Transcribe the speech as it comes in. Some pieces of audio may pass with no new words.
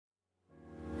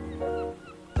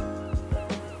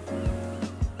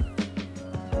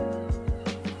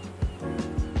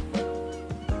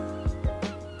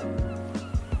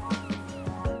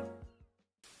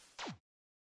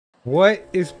What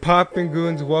is poppin',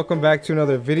 goons? Welcome back to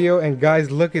another video. And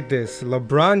guys, look at this.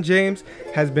 LeBron James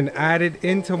has been added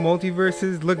into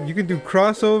MultiVersus. Look, you can do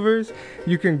crossovers,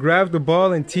 you can grab the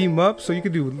ball and team up. So you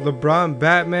can do LeBron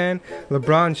Batman,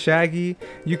 LeBron Shaggy,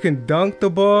 you can dunk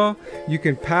the ball, you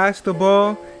can pass the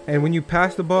ball, and when you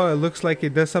pass the ball it looks like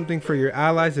it does something for your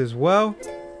allies as well.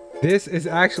 This is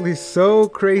actually so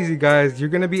crazy, guys. You're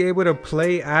going to be able to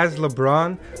play as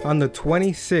LeBron on the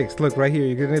 26th. Look right here.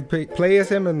 You're going to play as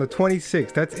him on the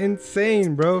 26th. That's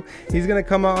insane, bro. He's going to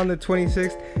come out on the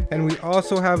 26th. And we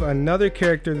also have another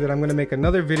character that I'm going to make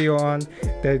another video on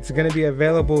that's going to be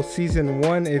available season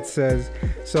 1, it says.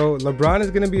 So LeBron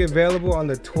is going to be available on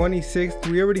the 26th.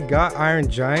 We already got Iron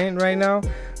Giant right now.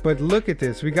 But look at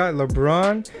this. We got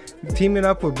LeBron teaming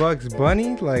up with Bugs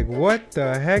Bunny. Like, what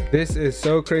the heck? This is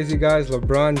so crazy, guys.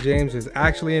 LeBron James is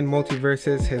actually in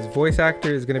MultiVersus. His voice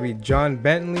actor is going to be John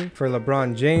Bentley for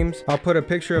LeBron James. I'll put a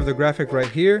picture of the graphic right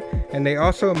here. And they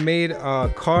also made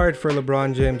a card for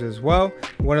LeBron James as well.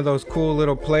 One of those cool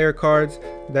little player cards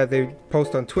that they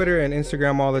post on Twitter and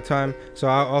Instagram all the time. So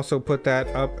I'll also put that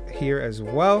up here as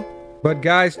well. But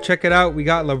guys, check it out. We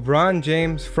got LeBron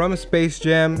James from Space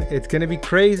Jam. It's going to be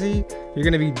crazy. You're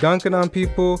going to be dunking on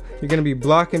people. You're going to be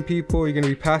blocking people. You're going to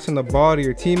be passing the ball to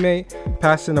your teammate,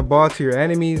 passing the ball to your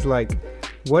enemies. Like,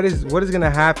 what is going to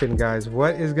happen, guys?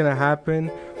 What is going to happen?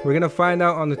 We're going to find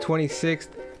out on the 26th.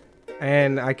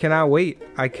 And I cannot wait.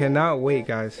 I cannot wait,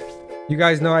 guys. You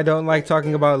guys know I don't like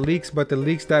talking about leaks, but the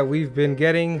leaks that we've been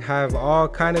getting have all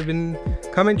kind of been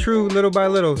coming true little by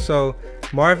little. So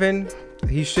Marvin,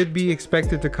 he should be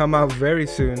expected to come out very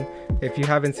soon. If you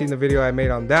haven't seen the video I made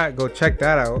on that, go check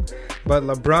that out. But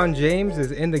LeBron James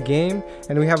is in the game,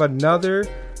 and we have another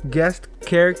guest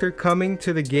character coming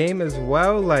to the game as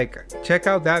well. Like, check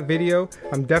out that video.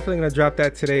 I'm definitely gonna drop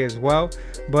that today as well.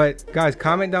 But guys,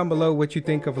 comment down below what you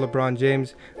think of LeBron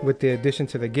James with the addition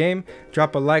to the game.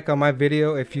 Drop a like on my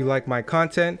video if you like my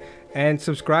content, and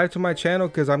subscribe to my channel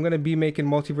because I'm gonna be making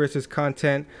MultiVersus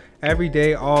content every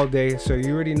day, all day. So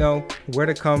you already know where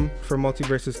to come for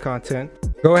MultiVersus content.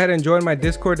 Go ahead and join my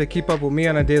Discord to keep up with me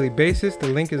on a daily basis. The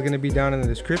link is going to be down in the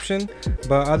description.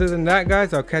 But other than that,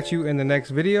 guys, I'll catch you in the next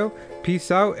video.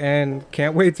 Peace out, and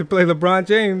can't wait to play LeBron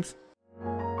James.